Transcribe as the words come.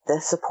the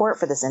support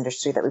for this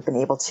industry that we've been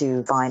able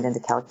to find and to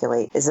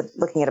calculate is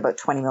looking at about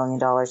 $20 million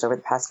over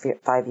the past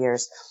 5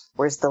 years,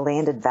 whereas the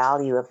landed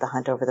value of the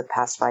hunt over the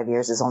past 5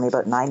 years is only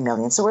about $9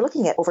 million. So we're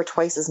looking at over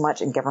twice as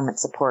much in government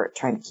support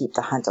trying to keep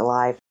the hunt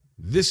alive.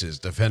 This is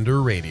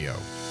Defender Radio.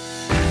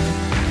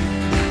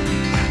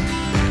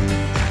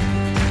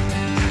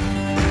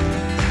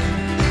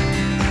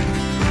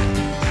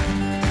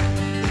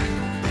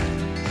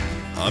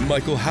 I'm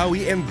Michael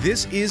Howie, and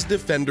this is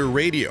Defender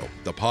Radio,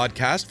 the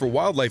podcast for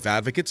wildlife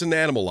advocates and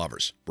animal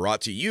lovers, brought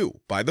to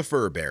you by the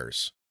Fur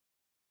Bears.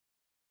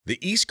 The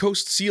East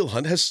Coast seal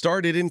hunt has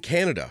started in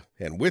Canada,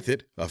 and with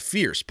it, a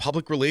fierce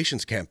public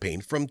relations campaign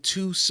from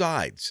two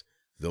sides,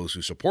 those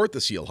who support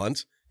the seal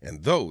hunt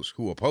and those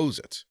who oppose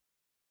it.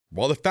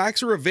 While the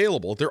facts are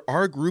available, there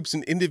are groups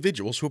and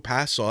individuals who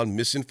pass on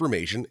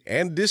misinformation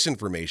and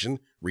disinformation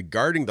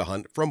regarding the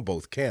hunt from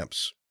both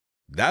camps.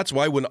 That's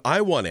why when I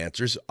want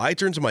answers, I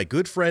turn to my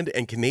good friend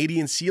and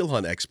Canadian seal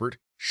hunt expert,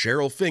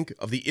 Cheryl Fink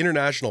of the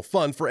International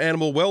Fund for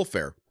Animal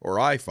Welfare, or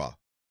IFA.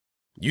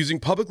 Using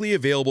publicly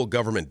available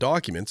government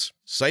documents,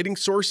 citing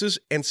sources,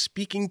 and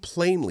speaking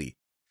plainly,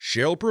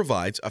 Cheryl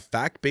provides a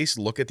fact-based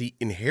look at the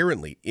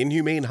inherently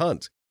inhumane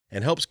hunt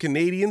and helps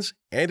Canadians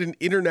and an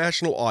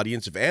international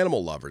audience of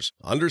animal lovers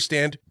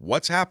understand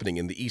what's happening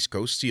in the East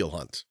Coast seal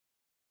hunt.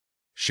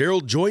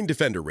 Cheryl joined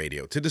Defender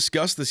Radio to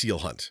discuss the seal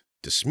hunt,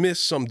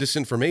 dismiss some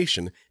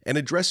disinformation, and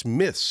address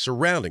myths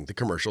surrounding the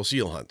commercial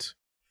seal hunt.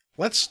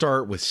 Let's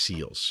start with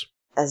seals.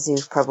 As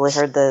you've probably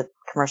heard, the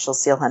commercial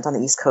seal hunt on the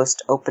East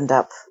Coast opened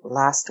up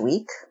last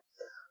week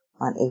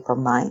on April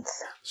 9th.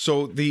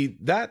 So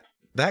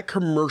that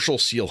commercial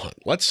seal hunt,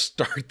 let's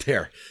start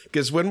there.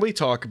 Because when we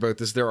talk about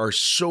this, there are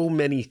so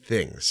many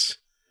things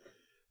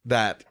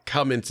that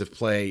come into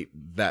play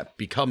that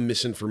become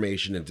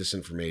misinformation and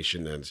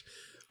disinformation, and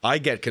I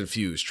get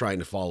confused trying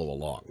to follow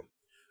along.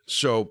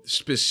 So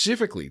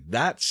specifically,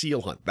 that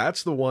seal hunt,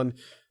 that's the one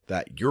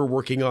that you're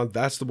working on.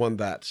 That's the one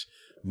that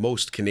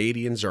most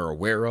Canadians are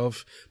aware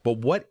of. But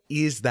what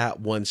is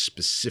that one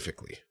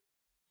specifically?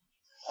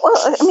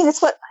 Well, I mean,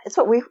 it's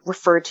what we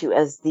refer to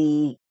as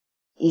the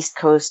East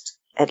Coast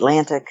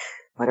Atlantic,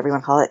 whatever you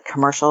want to call it,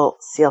 commercial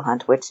seal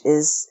hunt, which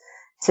is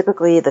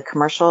typically the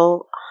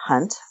commercial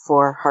hunt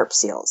for harp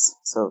seals.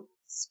 So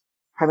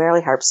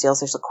primarily harp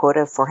seals. There's a quota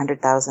of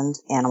 400,000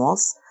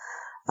 animals.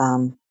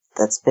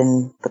 That's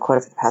been the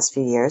quota for the past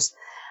few years.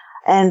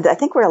 And I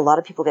think where a lot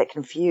of people get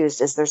confused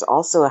is there's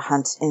also a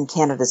hunt in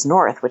Canada's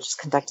north, which is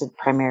conducted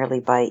primarily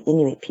by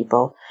Inuit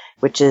people,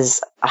 which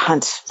is a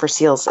hunt for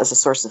seals as a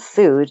source of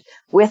food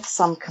with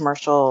some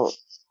commercial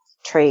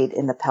trade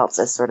in the pelts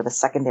as sort of a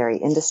secondary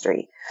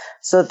industry.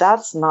 So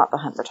that's not the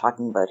hunt we're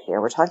talking about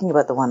here. We're talking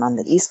about the one on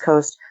the East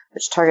Coast,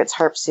 which targets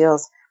harp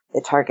seals.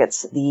 It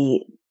targets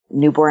the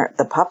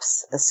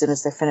pups as soon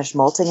as they're finished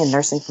molting and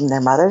nursing from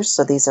their mothers.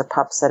 So these are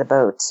pups at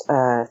about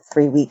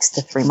 3 weeks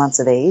to 3 months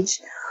of age.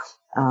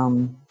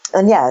 And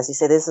yeah, as you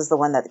say, this is the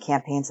one that the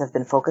campaigns have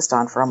been focused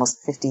on for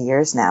almost 50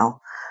 years now.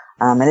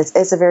 And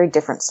it's a very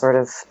different sort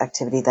of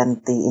activity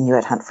than the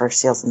Inuit hunt for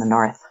seals in the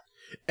north.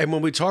 And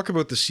when we talk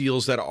about the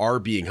seals that are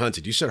being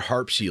hunted, you said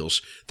harp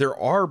seals, there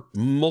are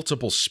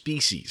multiple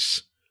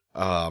species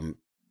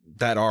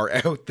that are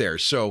out there.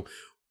 So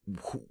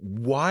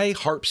why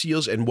harp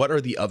seals and what are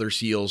the other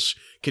seals?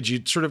 Could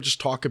you sort of just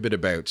talk a bit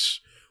about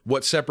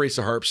what separates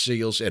the harp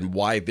seals and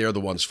why they're the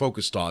ones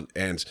focused on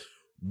and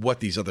what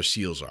these other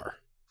seals are?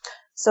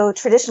 So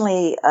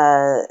traditionally,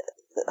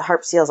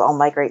 harp seals all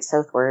migrate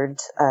southward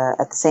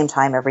at the same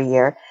time every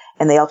year,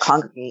 and they all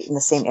congregate in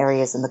the same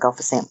areas in the Gulf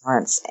of St.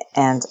 Lawrence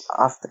and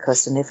off the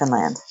coast of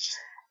Newfoundland.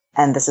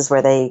 And this is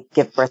where they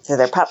give birth to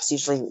their pups,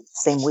 usually the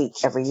same week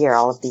every year.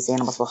 All of these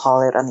animals will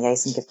haul out on the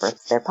ice and give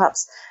birth to their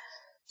pups.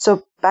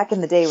 So back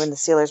in the day when the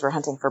sealers were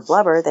hunting for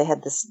blubber, they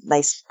had this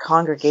nice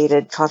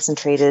congregated,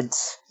 concentrated,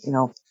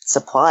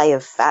 supply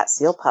of fat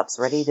seal pups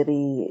ready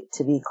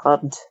to be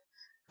clubbed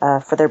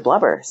for their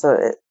blubber.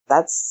 So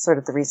that's sort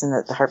of the reason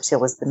that the harp seal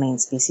was the main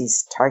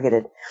species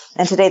targeted.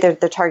 And today they're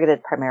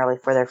targeted primarily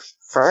for their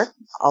fur,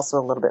 also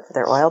a little bit for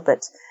their oil,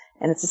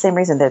 and it's the same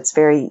reason that it's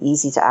very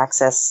easy to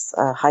access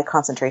high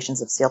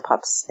concentrations of seal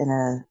pups in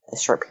a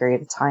short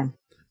period of time.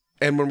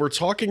 And when we're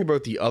talking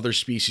about the other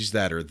species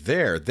that are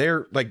there,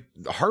 they're like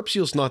harp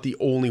seal's not the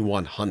only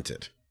one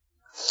hunted.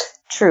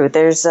 True.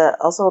 There's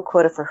also a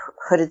quota for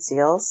hooded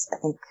seals. I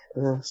think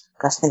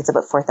it's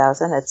about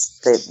 4,000. It's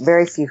the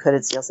very few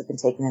hooded seals have been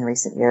taken in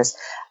recent years.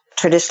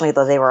 Traditionally,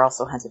 though, they were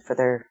also hunted for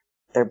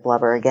their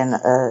blubber. Again,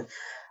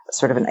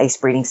 sort of an ice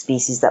breeding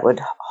species that would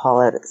haul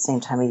out at the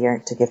same time of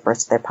year to give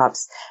birth to their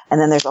pups.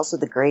 And then there's also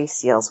the gray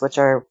seals, which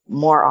are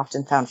more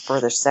often found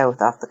further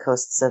south off the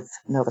coasts of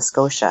Nova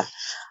Scotia.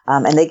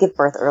 And they give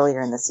birth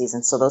earlier in the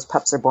season, so those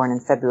pups are born in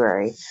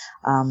February.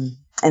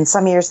 In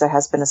some years, there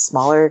has been a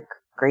smaller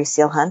gray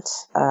seal hunt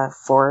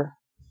for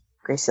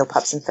gray seal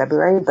pups in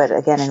February, but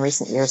again, in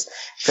recent years,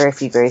 very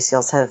few gray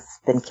seals have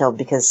been killed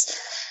because,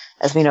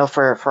 as we know,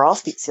 for all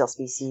seal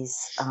species,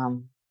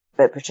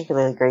 but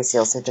particularly gray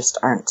seals, there just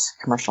aren't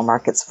commercial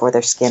markets for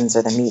their skins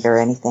or their meat or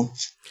anything.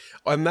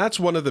 And that's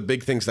one of the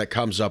big things that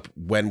comes up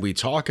when we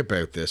talk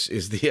about this,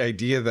 is the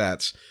idea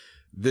that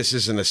this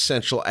is an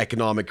essential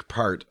economic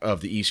part of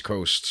the East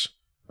Coast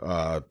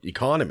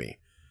economy.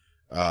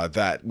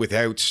 That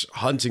without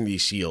hunting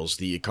these seals,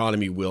 the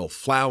economy will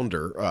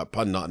flounder,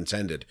 pun not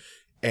intended.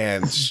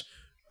 And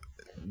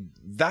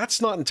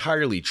that's not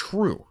entirely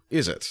true,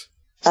 is it?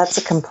 That's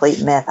a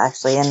complete myth,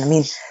 actually. And I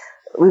mean,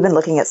 we've been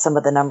looking at some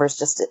of the numbers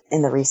just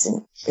in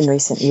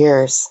recent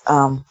years.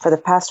 For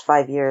the past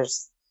 5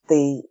 years,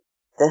 the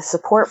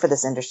support for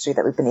this industry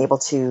that we've been able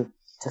to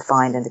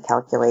find and to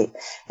calculate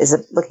is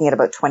looking at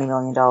about $20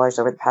 million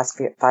over the past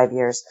 5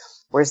 years,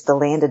 whereas the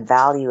landed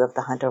value of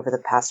the hunt over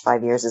the past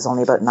 5 years is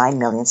only about $9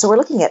 million. So we're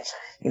looking at,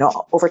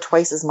 over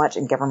twice as much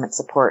in government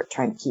support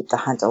trying to keep the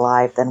hunt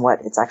alive than what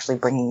it's actually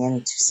bringing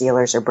into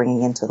sealers or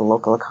bringing into the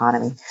local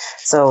economy.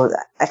 So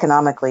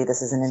economically,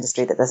 this is an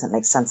industry that doesn't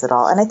make sense at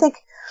all. And I think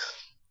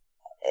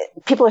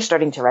people are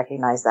starting to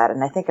recognize that.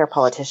 And I think our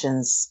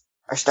politicians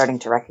are starting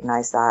to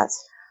recognize that.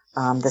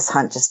 This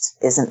hunt just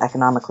isn't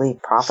economically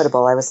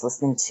profitable. I was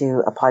listening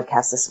to a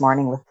podcast this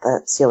morning with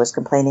the sealers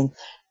complaining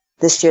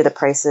this year the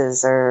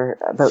prices are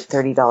about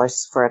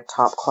 $30 for a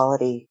top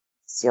quality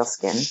seal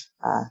skin.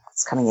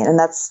 It's coming in, and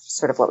that's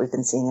sort of what we've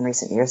been seeing in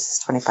recent years,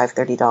 $25,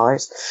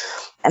 $30.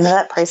 And at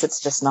that price,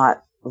 it's just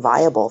not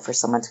viable for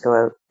someone to go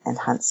out and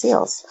hunt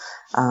seals.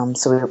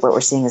 What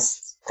we're seeing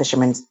is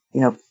fishermen,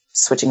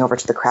 switching over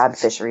to the crab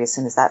fishery as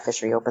soon as that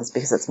fishery opens,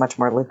 because it's much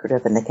more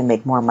lucrative and they can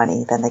make more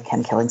money than they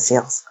can killing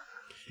seals.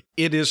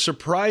 It is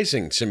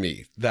surprising to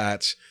me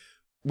that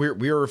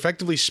we are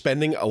effectively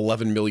spending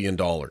 $11 million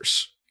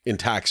in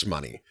tax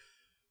money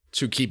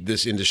to keep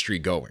this industry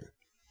going.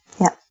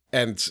 Yeah.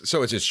 And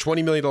so it's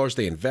 $20 million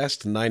they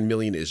invest, $9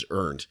 million is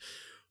earned.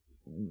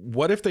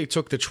 What if they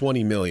took the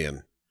 $20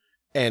 million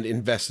and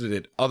invested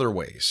it other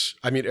ways?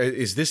 I mean,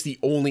 is this the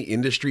only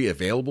industry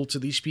available to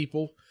these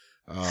people?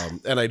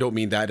 And I don't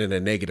mean that in a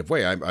negative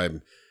way.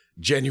 I'm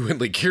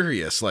genuinely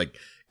curious. Like,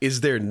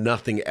 is there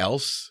nothing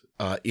else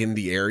in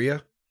the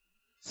area?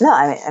 No,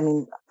 I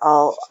mean,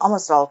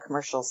 almost all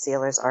commercial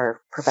sealers are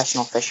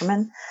professional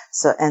fishermen.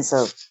 So,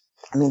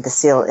 the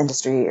seal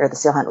industry or the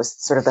seal hunt was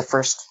sort of the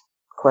first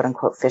quote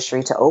unquote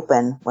fishery to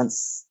open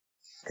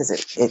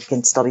because it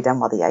can still be done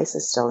while the ice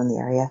is still in the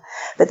area.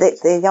 But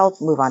they all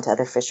move on to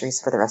other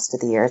fisheries for the rest of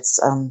the year. It's,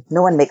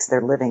 no one makes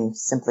their living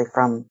simply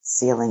from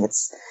sealing.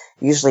 It's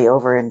usually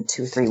over in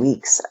 2 or 3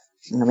 weeks,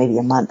 maybe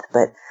a month,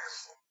 but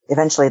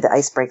eventually the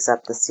ice breaks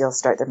up, the seals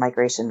start their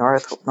migration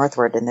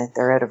northward, and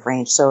they're out of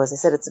range. So as I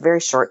said, it's a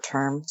very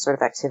short-term sort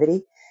of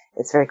activity.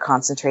 It's very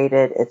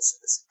concentrated.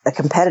 It's they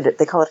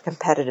call it a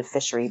competitive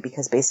fishery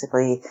because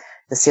basically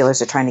the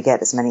sealers are trying to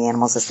get as many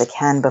animals as they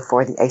can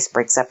before the ice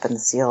breaks up and the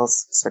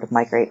seals sort of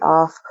migrate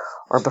off,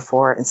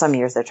 or in some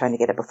years they're trying to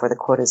get it before the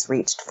quota is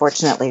reached.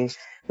 Fortunately,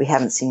 we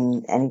haven't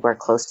seen anywhere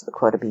close to the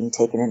quota being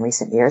taken in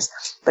recent years,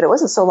 but it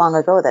wasn't so long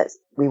ago that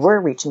we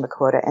were reaching the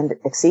quota and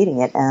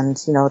exceeding it, and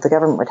the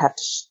government would have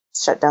to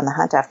shut down the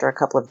hunt after a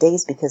couple of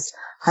days because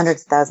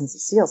hundreds of thousands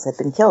of seals had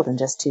been killed in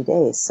just 2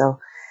 days. So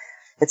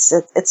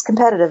it's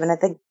competitive, and I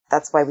think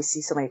that's why we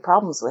see so many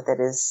problems with it.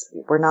 Is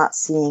we're not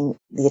seeing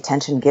the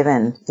attention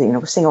given.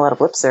 We're seeing a lot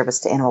of lip service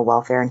to animal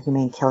welfare and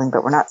humane killing,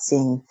 but we're not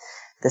seeing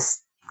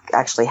this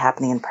actually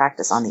happening in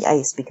practice on the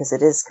ice because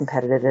it is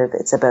competitive.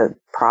 It's about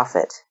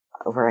profit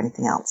over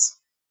anything else.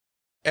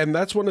 And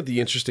that's one of the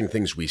interesting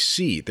things we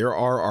see. There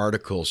are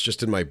articles,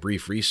 just in my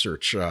brief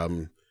research,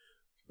 to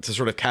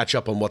sort of catch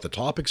up on what the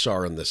topics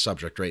are on this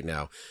subject right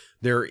now.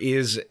 There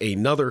is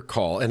another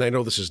call, and I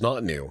know this is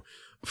not new,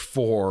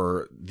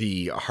 for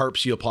the harp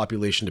seal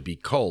population to be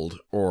culled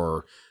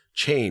or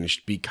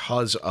changed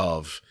because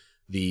of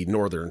the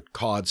northern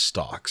cod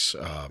stocks.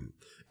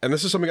 And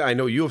this is something I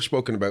know you have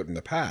spoken about in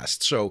the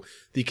past. So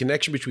the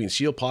connection between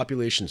seal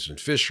populations and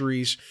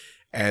fisheries,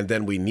 and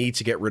then we need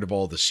to get rid of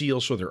all the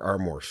seals so there are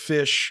more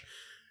fish.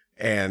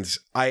 And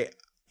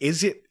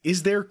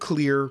is there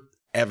clear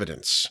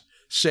evidence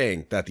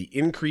saying that the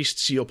increased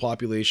seal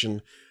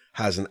population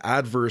has an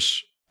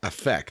adverse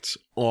effect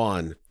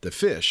on the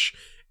fish?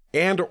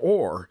 And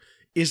or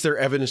is there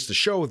evidence to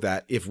show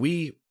that if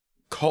we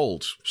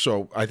culled,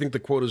 so I think the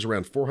quota is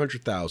around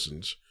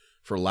 400,000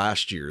 for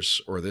last year's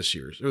or this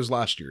year's, it was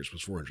last year's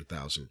was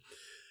 400,000.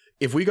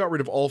 If we got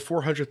rid of all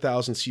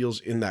 400,000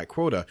 seals in that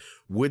quota,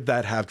 would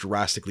that have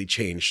drastically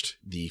changed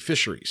the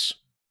fisheries?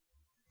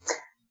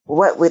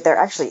 What there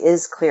actually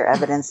is clear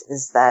evidence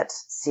is that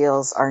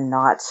seals are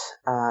not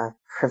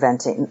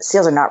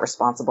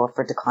responsible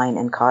for decline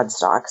in cod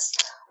stocks,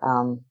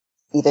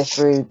 either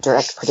through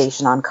direct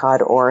predation on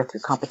cod or through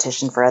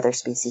competition for other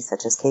species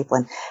such as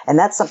capelin. And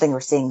that's something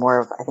we're seeing more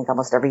of, I think,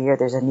 almost every year.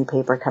 There's a new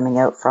paper coming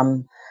out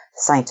from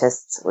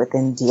scientists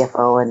within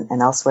DFO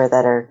and elsewhere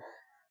that are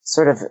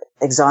sort of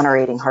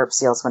exonerating harp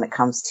seals when it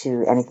comes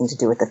to anything to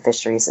do with the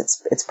fisheries.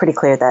 It's pretty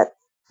clear that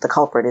the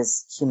culprit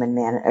is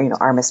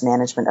our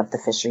mismanagement of the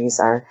fisheries,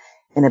 our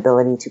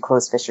inability to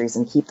close fisheries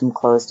and keep them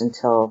closed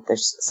until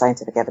there's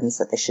scientific evidence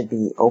that they should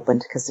be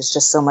opened, because there's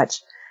just so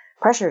much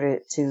pressure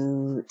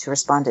to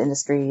respond to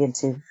industry and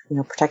to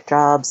protect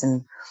jobs,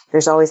 and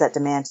there's always that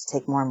demand to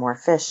take more and more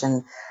fish.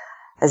 And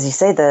as you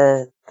say,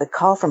 the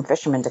call from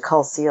fishermen to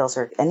cull seals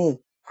or any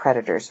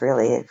predators,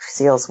 really,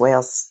 seals,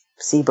 whales,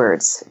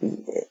 seabirds,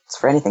 it's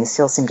for anything.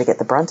 Seals seem to get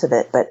the brunt of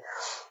it, but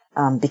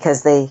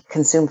because they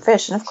consume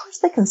fish, and of course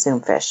they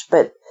consume fish,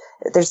 but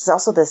there's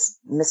also this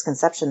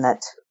misconception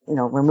that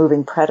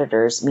removing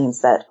predators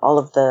means that all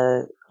of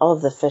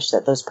the fish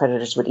that those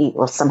predators would eat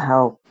will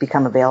somehow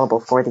become available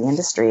for the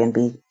industry and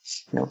be,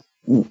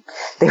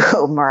 they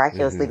will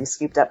miraculously be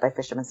scooped up by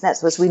fishermen's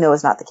nets, which we know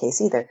is not the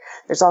case either.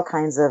 There's all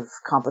kinds of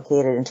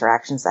complicated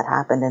interactions that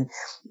happen, and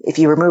if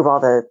you remove all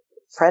the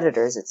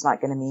predators, it's not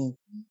going to mean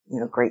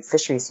great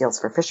fishery yields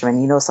for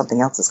fishermen.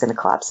 Something else is going to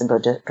collapse and go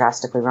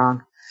drastically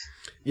wrong.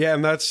 Yeah,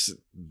 and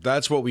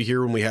that's what we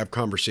hear when we have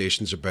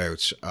conversations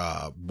about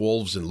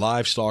wolves and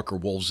livestock or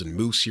wolves and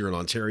moose here in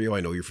Ontario.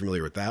 I know you're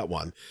familiar with that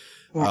one.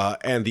 Yeah.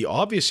 And the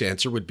obvious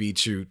answer would be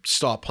to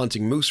stop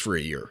hunting moose for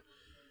a year.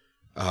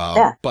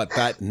 But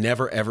that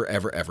never, ever,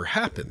 ever, ever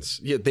happens.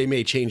 Yeah, they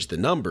may change the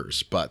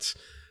numbers, but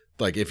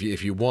like if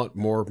you want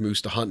more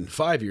moose to hunt in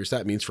 5 years,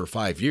 that means for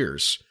 5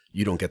 years,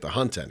 you don't get to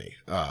hunt any.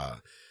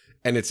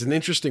 And it's an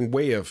interesting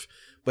way of,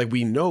 like,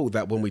 we know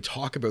that when we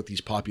talk about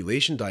these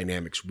population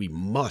dynamics, we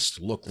must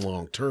look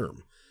long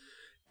term.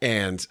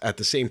 And at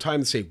the same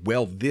time, say,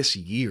 well, this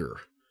year,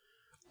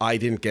 I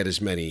didn't get as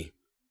many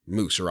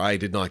moose, or I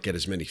did not get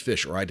as many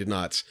fish, or I did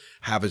not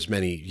have as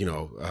many,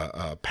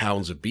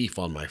 pounds of beef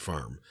on my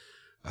farm.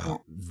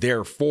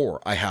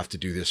 Therefore, I have to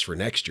do this for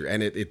next year.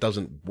 And it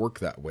doesn't work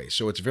that way.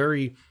 So it's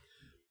very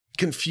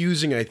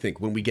confusing, I think,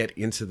 when we get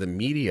into the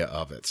media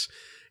of it.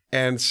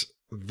 And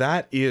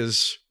that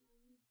is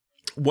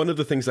one of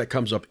the things that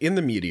comes up in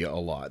the media a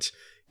lot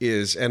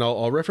is, and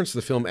I'll reference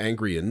the film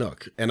Angry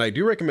Inuk, and I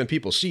do recommend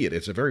people see it.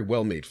 It's a very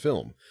well-made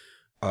film.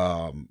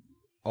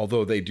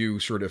 Although they do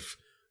sort of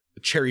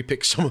cherry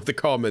pick some of the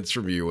comments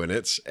from you in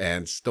it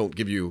and don't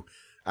give you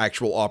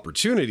actual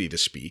opportunity to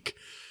speak.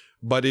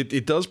 But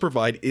it does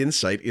provide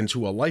insight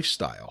into a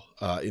lifestyle,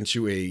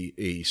 into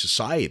a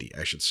society,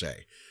 I should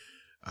say.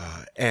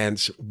 And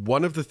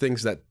one of the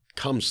things that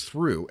comes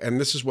through,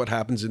 and this is what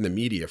happens in the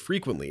media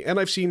frequently, and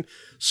I've seen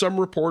some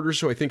reporters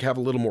who I think have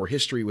a little more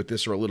history with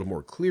this or a little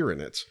more clear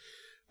in it,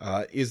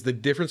 is the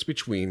difference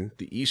between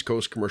the East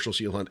Coast commercial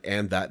seal hunt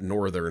and that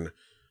northern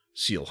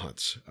seal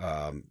hunt.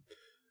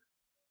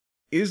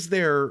 Is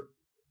there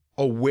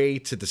a way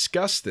to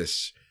discuss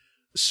this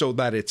so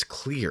that it's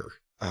clear?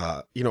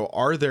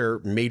 Are there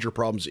major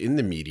problems in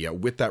the media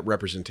with that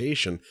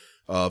representation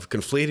of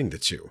conflating the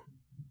two?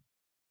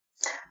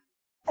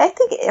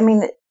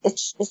 It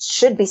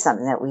should be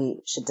something that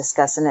we should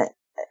discuss. And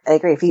I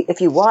agree. If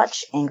you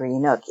watch Angry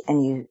Inuk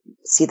and you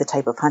see the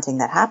type of hunting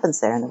that happens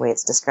there and the way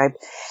it's described,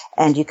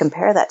 and you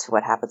compare that to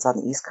what happens on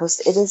the East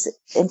Coast, it is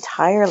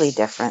entirely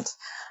different.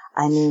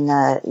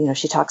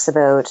 She talks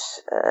about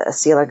a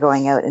sealer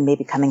going out and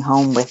maybe coming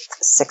home with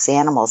 6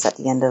 animals at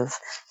the end of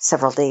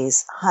several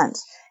days' hunt.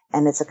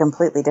 And it's a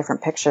completely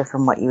different picture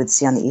from what you would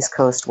see on the East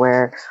Coast,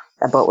 where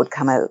a boat would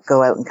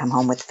go out and come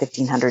home with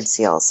 1,500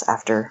 seals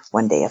after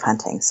one day of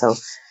hunting. So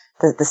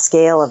the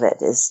scale of it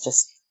is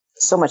just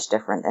so much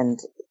different. And,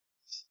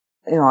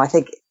 I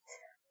think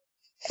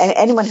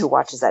anyone who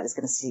watches that is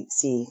going to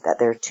see that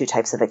there are two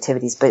types of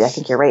activities. But I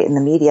think you're right, in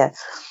the media,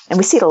 and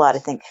we see it a lot, I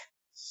think,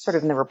 sort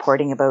of in the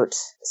reporting about,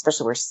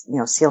 especially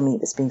where, seal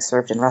meat is being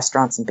served in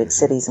restaurants in big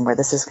cities and where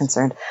this is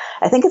concerned.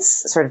 I think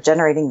it's sort of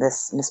generating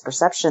this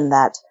misperception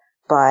that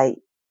by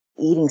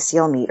eating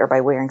seal meat or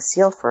by wearing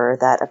seal fur,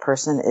 that a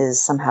person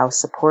is somehow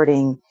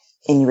supporting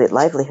Inuit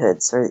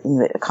livelihoods or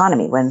Inuit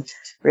economy, when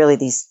really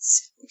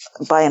these,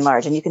 by and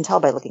large, and you can tell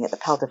by looking at the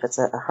pelt if it's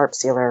a harp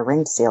seal or a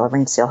ringed seal. A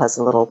ringed seal has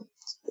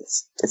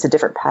it's a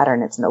different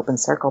pattern. It's an open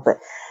circle, but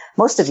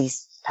most of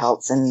these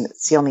pelts and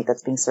seal meat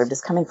that's being served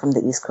is coming from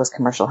the East Coast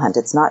commercial hunt.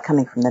 It's not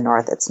coming from the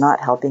North. It's not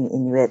helping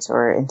Inuit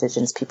or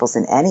Indigenous peoples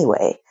in any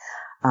way.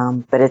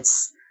 But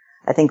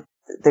I think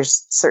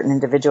there's certain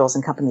individuals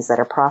and companies that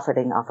are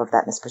profiting off of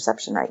that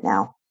misperception right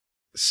now.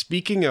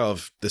 Speaking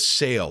of the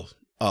sale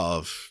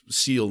of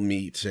seal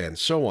meat and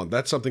so on,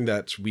 that's something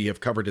that we have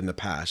covered in the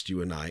past,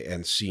 you and I,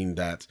 and seen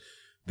that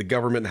the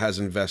government has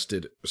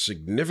invested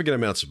significant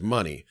amounts of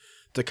money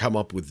to come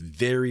up with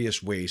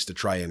various ways to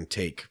try and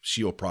take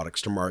seal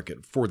products to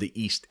market for the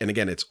East. And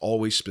again, it's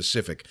always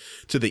specific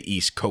to the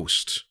East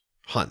Coast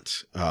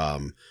hunt.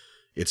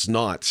 It's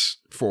not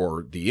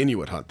for the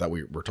Inuit hunt that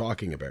we were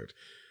talking about.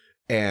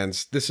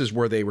 And this is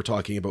where they were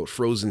talking about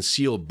frozen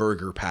seal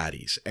burger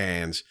patties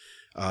and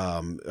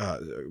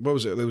what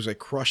was it? There was a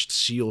crushed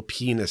seal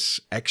penis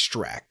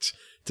extract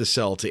to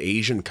sell to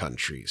Asian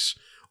countries.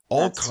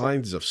 All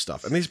kinds of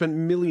stuff. And they spent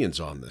millions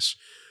on this.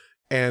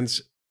 And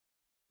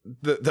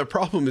the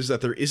problem is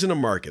that there isn't a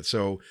market.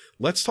 So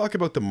let's talk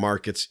about the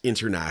markets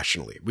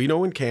internationally. We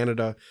know in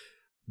Canada,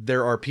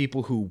 there are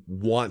people who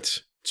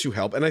want to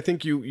help. And I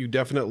think you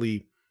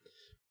definitely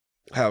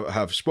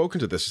have spoken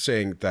to this,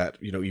 saying that,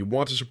 you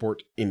want to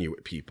support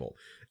Inuit people.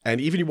 And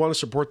even you want to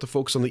support the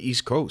folks on the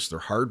East Coast. They're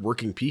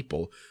hardworking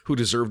people who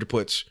deserve to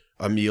put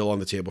a meal on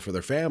the table for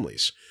their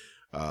families.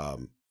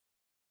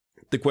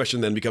 The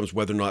question then becomes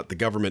whether or not the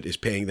government is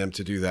paying them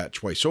to do that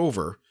twice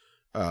over,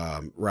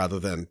 rather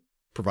than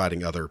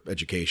providing other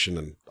education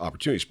and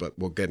opportunities. But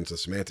we'll get into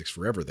semantics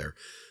forever there.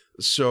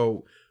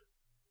 So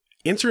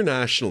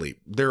internationally,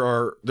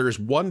 there's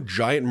one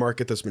giant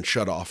market that's been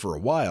shut off for a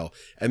while,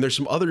 and there's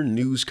some other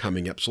news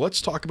coming up. So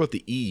let's talk about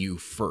the EU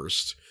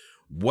first.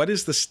 What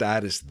is the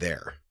status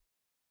there?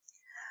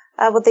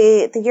 Well,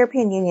 the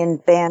European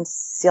Union banned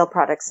seal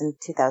products in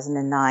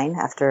 2009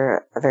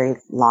 after a very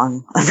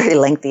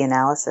lengthy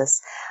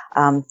analysis.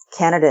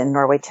 Canada and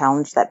Norway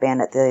challenged that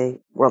ban at the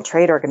World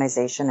Trade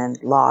Organization and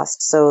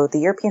lost. So the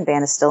European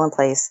ban is still in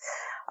place.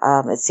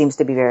 It seems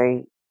to be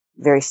very,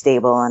 very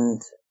stable, and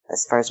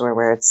as far as we're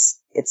aware,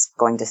 it's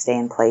going to stay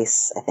in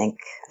place. I think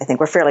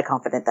we're fairly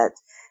confident that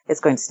it's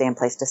going to stay in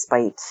place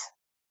despite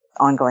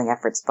ongoing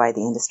efforts by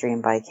the industry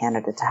and by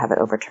Canada to have it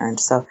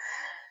overturned. So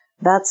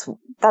that's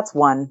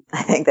one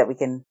I think that we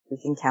can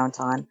count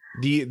on.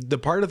 The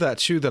part of that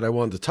too that I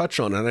wanted to touch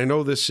on, and I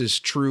know this is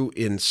true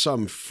in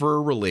some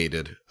fur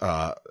related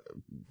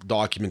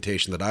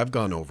documentation that I've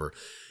gone over,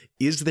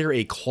 is there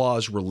a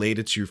clause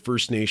related to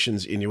First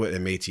Nations, Inuit,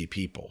 and Métis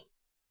people?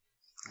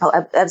 Oh,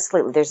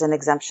 absolutely. There's an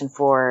exemption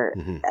for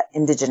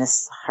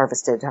Indigenous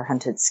harvested or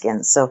hunted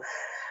skins.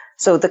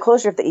 So the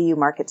closure of the EU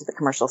market to the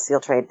commercial seal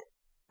trade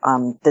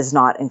does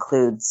not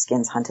include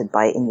skins hunted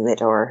by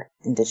Inuit or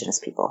Indigenous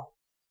people.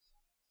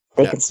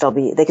 They can still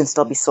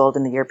be sold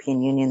in the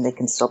European Union. They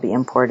can still be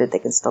imported. They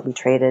can still be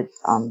traded.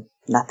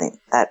 Nothing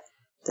that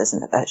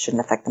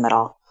shouldn't affect them at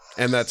all.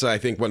 And that's, I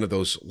think, one of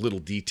those little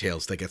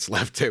details that gets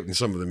left out in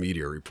some of the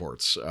media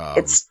reports.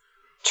 It's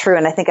true,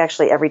 and I think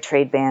actually every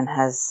trade ban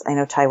has. I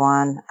know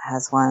Taiwan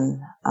has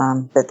one,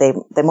 but they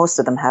most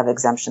of them have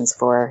exemptions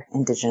for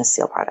Indigenous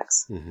seal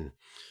products. Mm-hmm.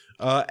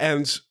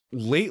 And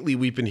lately,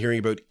 we've been hearing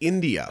about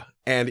India,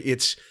 and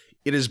it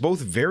is both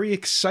very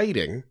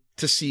exciting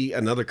to see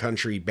another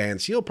country ban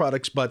seal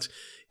products, but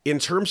in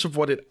terms of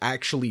what it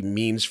actually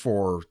means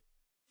for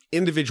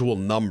individual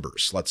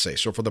numbers, let's say,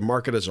 so for the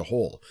market as a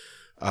whole,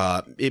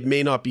 it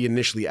may not be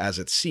initially as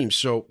it seems.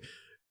 So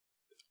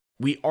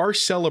we are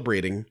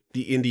celebrating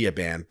the India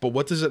ban, but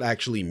what does it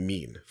actually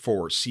mean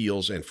for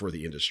seals and for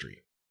the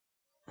industry?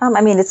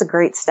 I mean, it's a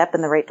great step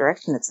in the right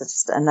direction. It's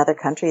just another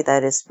country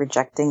that is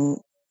rejecting,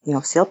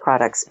 seal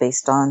products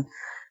based on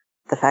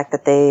the fact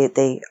that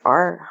they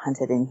are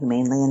hunted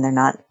inhumanely and they're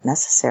not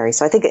necessary.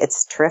 So I think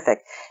it's terrific.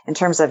 In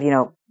terms of,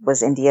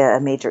 was India a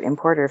major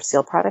importer of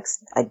seal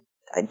products? I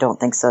don't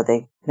think so.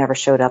 They never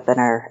showed up in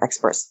our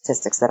export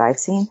statistics that I've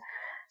seen.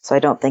 So I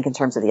don't think in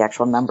terms of the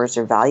actual numbers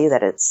or value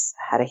that it's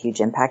had a huge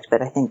impact.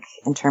 But I think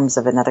in terms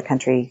of another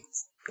country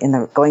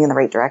going in the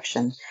right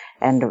direction,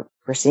 and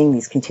we're seeing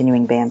these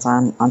continuing bans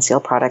on seal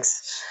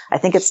products, I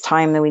think it's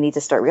time that we need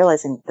to start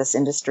realizing this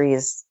industry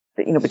is,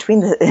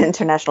 between the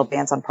international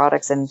bans on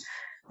products and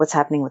what's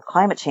happening with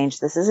climate change,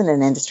 this isn't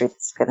an industry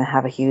that's going to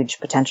have a huge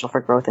potential for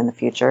growth in the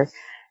future.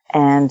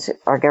 And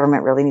our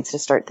government really needs to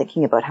start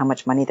thinking about how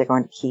much money they're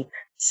going to keep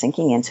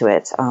sinking into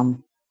it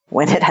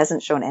when it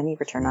hasn't shown any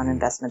return on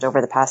investment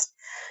over the past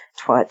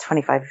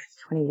 20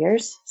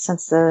 years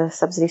since the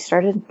subsidy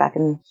started back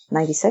in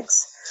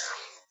 96.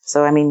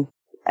 So, I mean,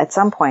 at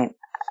some point,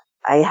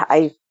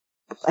 I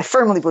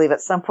firmly believe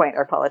at some point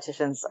our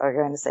politicians are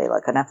going to say,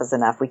 look, enough is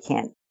enough. We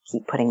can't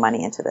keep putting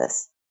money into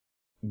this.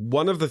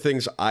 One of the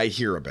things I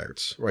hear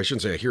about, or I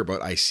shouldn't say I hear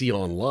about, I see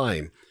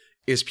online,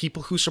 is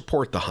people who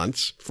support the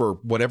hunts for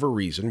whatever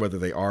reason, whether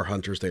they are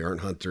hunters, they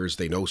aren't hunters,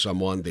 they know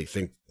someone, they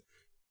think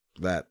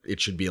that it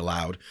should be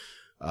allowed.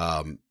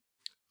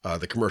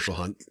 The commercial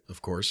hunt,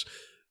 of course.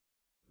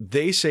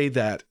 They say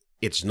that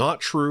it's not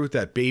true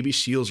that baby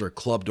seals are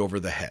clubbed over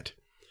the head.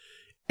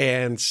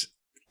 And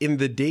in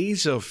the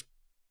days of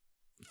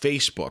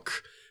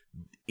Facebook,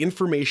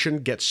 information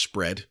gets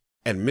spread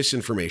and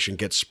misinformation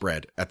gets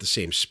spread at the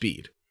same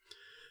speed.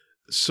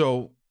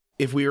 So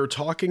if we are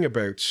talking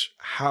about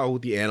how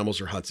the animals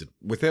are hunted,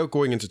 without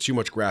going into too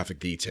much graphic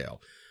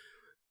detail,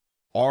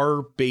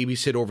 are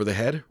babies hit over the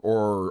head,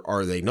 or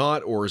are they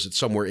not, or is it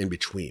somewhere in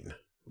between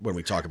when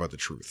we talk about the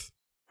truth?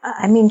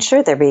 I mean,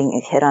 sure, they're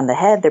being hit on the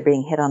head, they're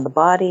being hit on the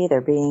body,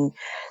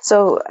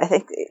 so I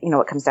think,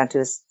 what it comes down to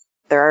is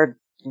there are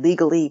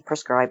legally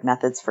prescribed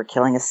methods for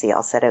killing a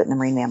seal set out in the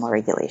marine mammal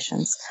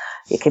regulations.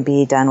 It can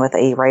be done with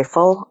a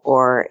rifle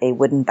or a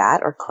wooden bat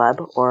or club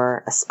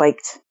or a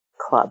spiked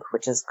club,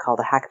 which is called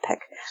a hack-a-pick.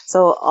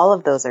 So all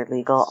of those are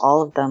legal.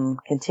 All of them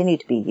continue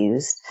to be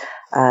used.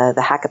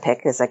 The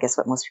hack-a-pick is, I guess,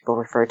 what most people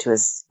refer to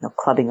as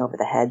clubbing over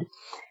the head.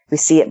 We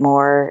see it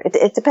more.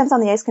 It depends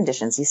on the ice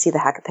conditions. You see the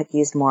hack-a-pick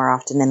used more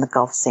often in the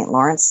Gulf of St.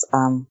 Lawrence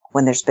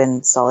when there's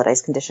been solid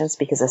ice conditions,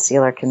 because a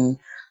sealer can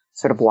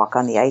sort of walk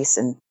on the ice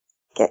and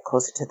get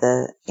closer to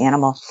the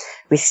animal.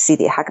 We see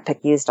the hack-a-pick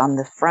used on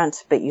the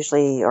front, but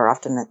usually or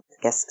often, I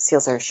guess,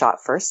 seals are shot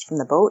first from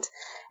the boat,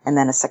 and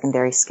then a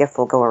secondary skiff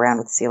will go around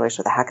with sealers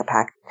with a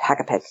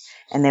hack-a-pick,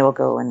 and they will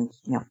go and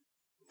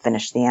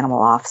finish the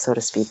animal off, so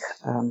to speak,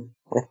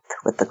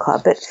 with the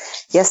club. But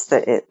yes,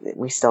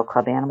 we still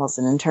club animals,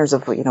 and in terms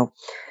of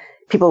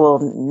people will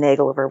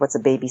naggle over what's a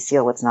baby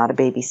seal, what's not a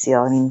baby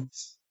seal. I mean,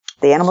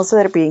 the animals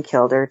that are being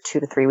killed are 2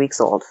 to 3 weeks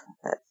old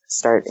that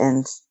start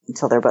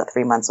until they're about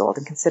 3 months old.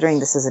 And considering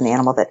this is an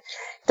animal that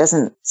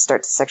doesn't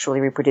start to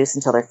sexually reproduce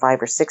until they're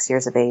 5 or 6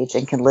 years of age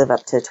and can live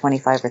up to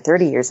 25 or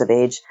 30 years of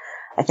age,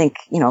 I think,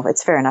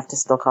 it's fair enough to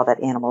still call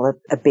that animal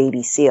a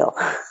baby seal.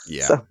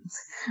 Yeah. So,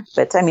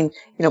 but I mean,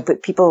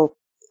 but people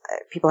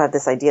have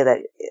this idea that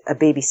a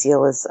baby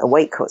seal is a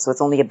white coat, so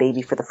it's only a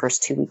baby for the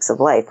first 2 weeks of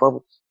life.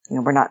 Well,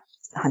 we're not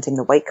hunting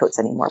the white coats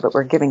anymore, but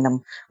we're giving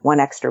them 1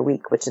 extra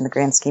week, which in the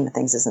grand scheme of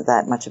things isn't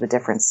that much of a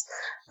difference.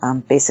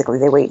 Basically,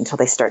 they wait until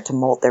they start to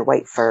molt their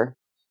white fur,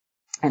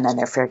 and then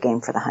they're fair game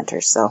for the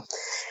hunters. So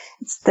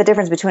it's the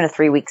difference between a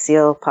 3-week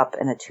seal pup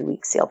and a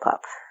 2-week seal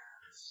pup.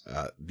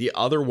 The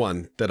other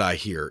one that I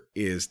hear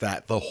is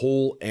that the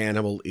whole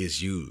animal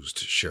is used,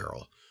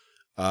 Cheryl.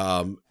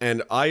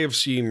 And I have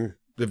seen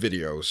the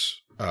videos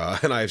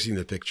and I have seen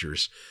the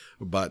pictures,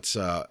 but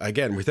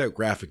again, without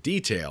graphic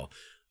detail,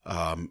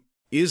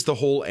 is the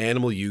whole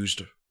animal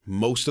used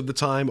most of the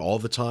time, all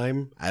the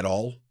time, at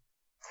all?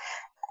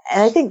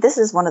 And I think this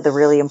is one of the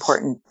really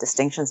important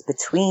distinctions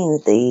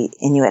between the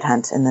Inuit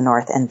hunt in the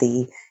north and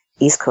the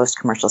East Coast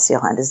commercial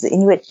seal hunt, is the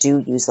Inuit do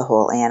use the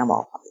whole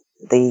animal.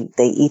 They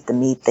eat the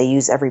meat. They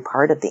use every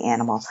part of the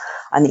animal.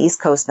 On the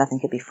East Coast, nothing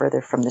could be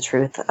further from the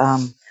truth.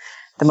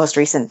 The most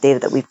recent data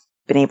that we've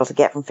been able to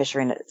get from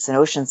Fisheries and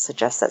Oceans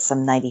suggests that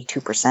some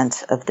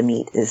 92% of the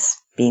meat is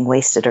being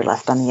wasted or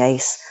left on the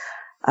ice.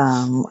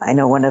 I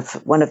know one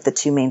of the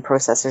 2 main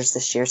processors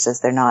this year says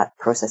they're not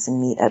processing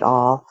meat at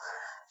all.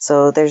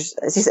 So there's,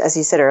 as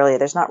you said earlier,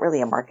 there's not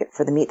really a market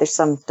for the meat. There's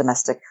some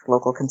domestic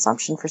local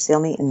consumption for seal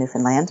meat in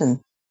Newfoundland, and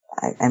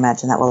I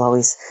imagine that will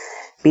always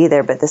be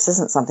there. But this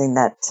isn't something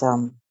that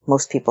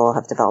most people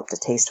have developed a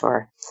taste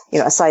for.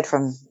 Aside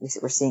from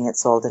we're seeing it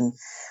sold in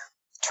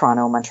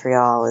Toronto,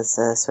 Montreal as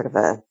a sort of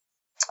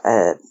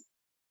I'm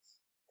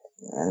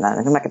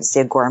not going to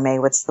say a gourmet.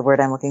 What's the word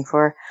I'm looking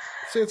for?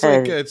 So it's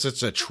like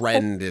it's a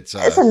trend. It's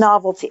a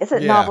novelty. It's a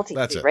novelty,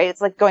 that's right?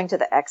 It's like going to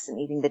the X and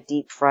eating the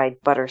deep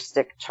fried butter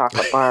stick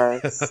chocolate bar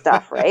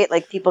stuff, right?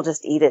 Like people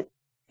just eat it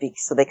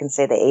so they can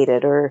say they ate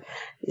it, or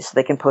so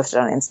they can post it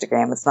on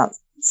Instagram. It's not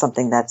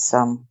something that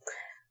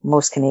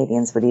most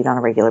Canadians would eat on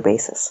a regular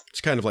basis.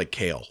 It's kind of like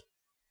kale.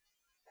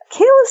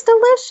 Kale is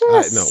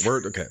delicious. No,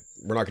 we're okay.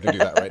 We're not going to do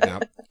that right now.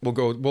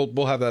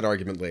 We'll have that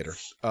argument later.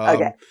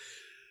 Okay.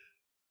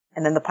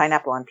 And then the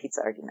pineapple on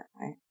pizza argument,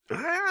 right?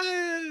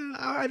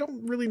 I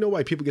don't really know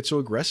why people get so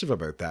aggressive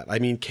about that. I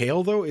mean,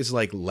 kale, though, is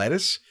like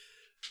lettuce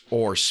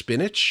or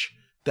spinach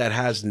that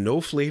has no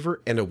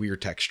flavor and a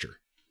weird texture.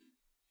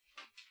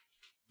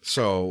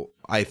 So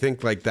I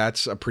think like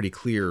that's a pretty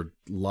clear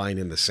line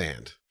in the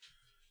sand.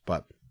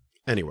 But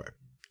anyway,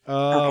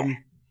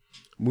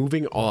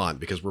 moving on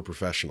because we're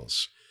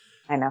professionals.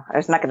 I know. I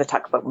was not going to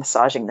talk about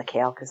massaging the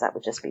kale because that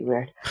would just be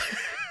weird.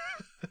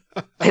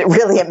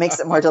 It makes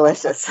it more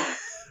delicious.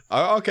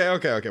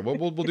 Okay. Well,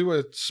 we'll do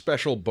a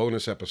special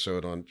bonus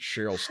episode on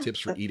Cheryl's tips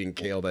for eating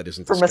kale that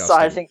isn't for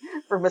disgusting.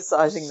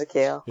 massaging the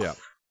kale. Yeah.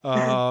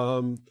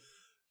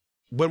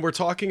 When we're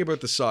talking about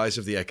the size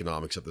of the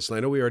economics of this, and I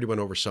know we already went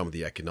over some of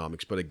the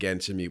economics, but again,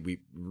 to me, we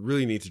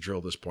really need to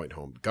drill this point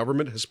home.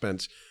 Government has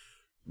spent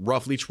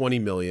roughly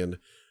 $20 million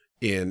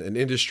in an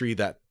industry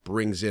that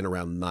brings in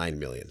around $9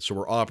 million. So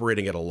we're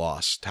operating at a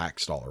loss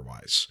tax dollar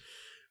wise.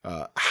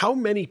 How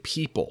many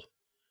people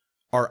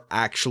are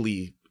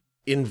actually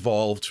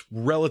involved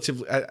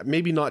relatively,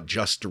 maybe not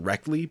just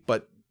directly,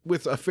 but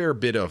with a fair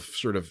bit of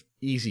sort of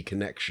easy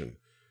connection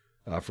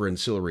for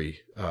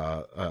ancillary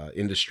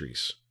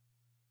industries?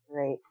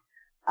 Right.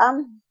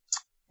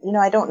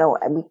 I don't know.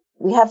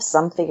 We have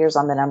some figures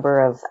on the number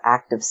of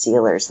active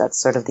sealers. That's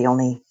sort of the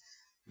only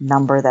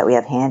number that we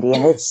have handy,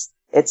 and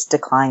it's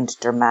declined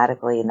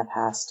dramatically in the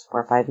past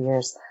 4 or 5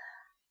 years.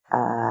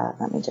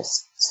 Let me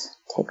just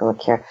take a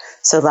look here.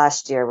 So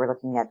last year we're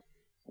looking at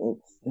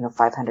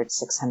 500,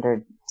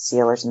 600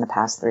 sealers in the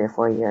past 3 or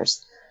 4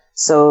 years.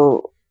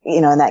 So,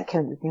 and that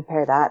can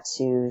compare that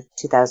to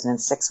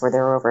 2006 where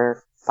there were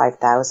over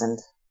 5,000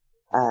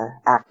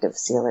 active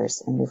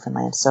sealers in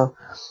Newfoundland. So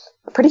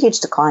a pretty huge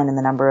decline in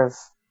the number of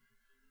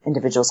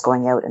individuals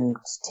going out and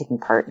taking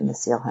part in the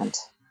seal hunt.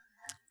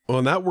 Well,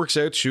 and that works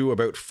out to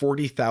about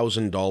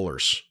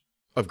 $40,000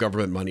 of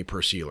government money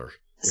per sealer.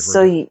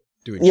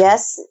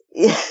 Yes,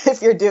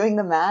 if you're doing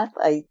the math,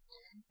 I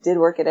did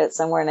work it out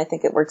somewhere, and I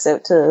think it works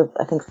out to,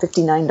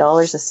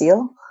 $59 a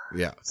seal.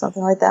 Yeah.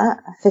 Something like that.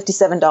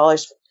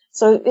 $57.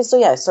 So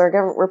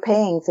we're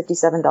paying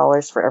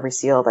 $57 for every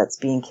seal that's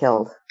being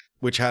killed.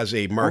 Which has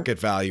a market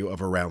value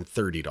of around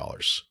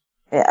 $30.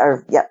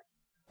 Yeah.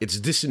 It's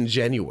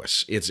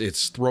disingenuous.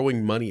 It's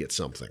throwing money at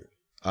something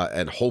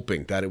and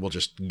hoping that it will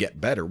just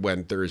get better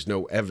when there is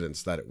no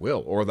evidence that it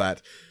will, or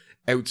that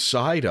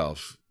outside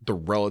of the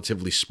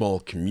relatively small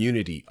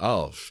community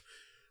of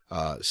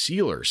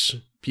sealers,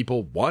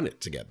 people want it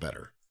to get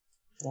better.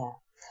 Yeah.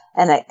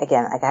 And I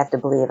have to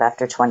believe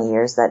after 20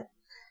 years that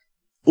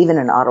even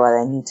in Ottawa,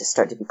 they need to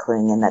start to be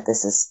cluing in that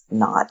this is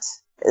not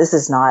this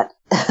is not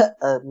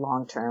a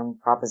long-term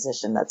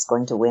proposition that's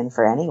going to win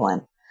for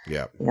anyone.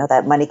 Yeah.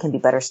 That money can be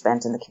better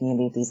spent in the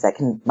communities.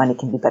 Money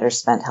can be better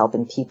spent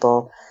helping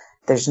people.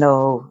 There's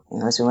no,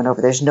 as we went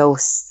over, there's no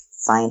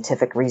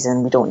scientific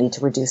reason. We don't need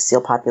to reduce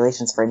seal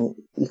populations for any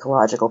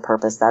ecological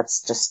purpose.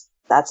 That's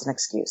an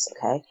excuse.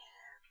 Okay.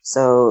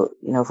 So,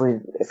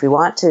 if we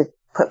want to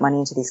put money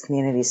into these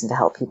communities and to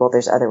help people,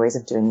 there's other ways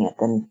of doing it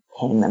than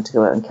paying them to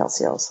go out and kill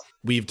seals.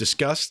 We've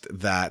discussed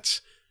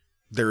that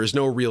there is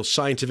no real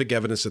scientific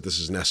evidence that this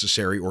is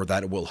necessary or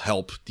that it will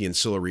help the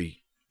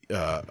ancillary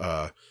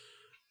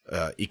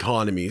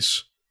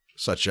economies,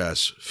 such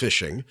as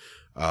fishing.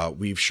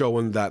 We've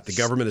shown that the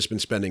government has been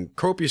spending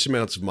copious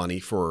amounts of money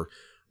for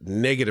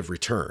negative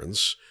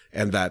returns,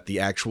 and that the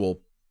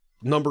actual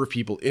number of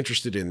people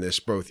interested in this,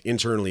 both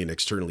internally and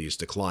externally, has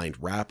declined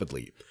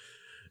rapidly.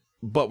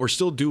 But we're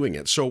still doing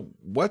it. So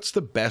what's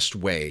the best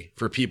way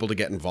for people to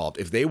get involved?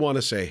 If they want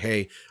to say,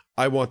 hey,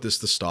 I want this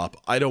to stop.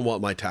 I don't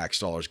want my tax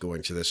dollars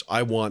going to this.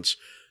 I want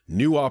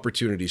new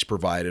opportunities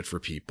provided for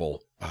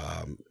people,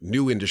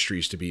 new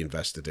industries to be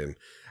invested in.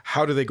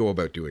 How do they go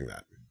about doing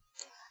that?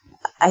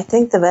 I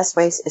think the best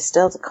way is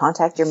still to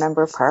contact your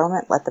member of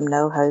parliament, let them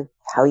know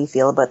how you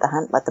feel about the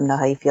hunt, let them know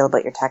how you feel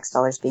about your tax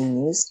dollars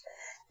being used,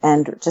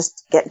 and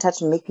just get in touch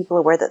and make people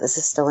aware that this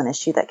is still an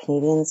issue that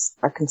Canadians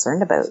are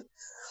concerned about.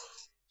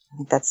 I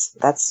think that's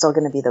still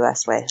going to be the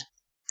best way.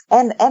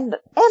 And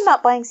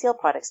not buying seal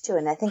products too.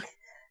 And I think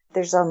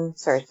there's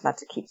sorry not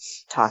to keep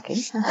talking,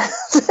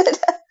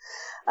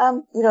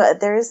 but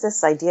there is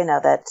this idea now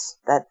that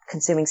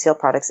consuming seal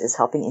products is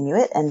helping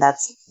Inuit, and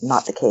that's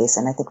not the case.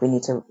 And I think we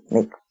need to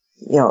make,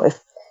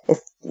 if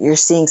you're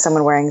seeing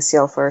someone wearing a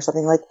seal fur or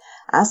something, like,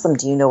 ask them,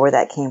 do you know where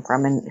that came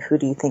from, and who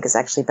do you think is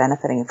actually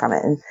benefiting from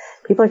it? And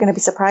people are going to be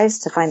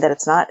surprised to find that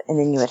it's not an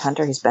Inuit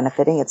hunter who's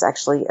benefiting. It's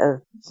actually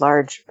a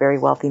large, very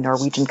wealthy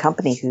Norwegian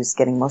company who's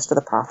getting most of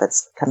the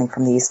profits coming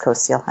from the East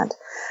Coast seal hunt.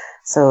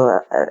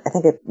 So I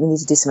think we need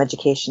to do some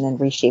education and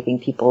reshaping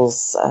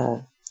people's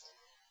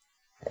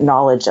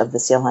knowledge of the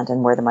seal hunt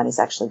and where the money's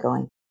actually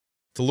going.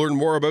 To learn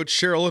more about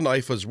Cheryl and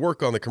IFA's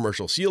work on the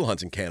commercial seal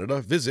hunt in Canada,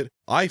 visit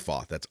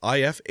IFAW, that's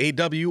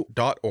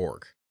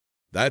IFAW.org.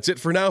 That's it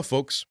for now,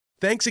 folks.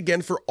 Thanks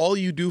again for all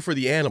you do for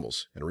the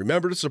animals, and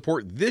remember to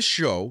support this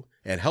show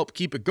and help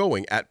keep it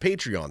going at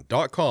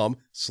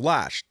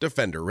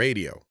patreon.com/Defender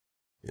Radio.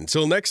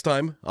 Until next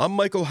time, I'm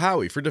Michael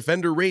Howie for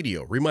Defender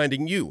Radio,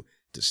 reminding you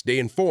to stay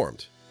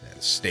informed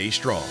and stay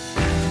strong.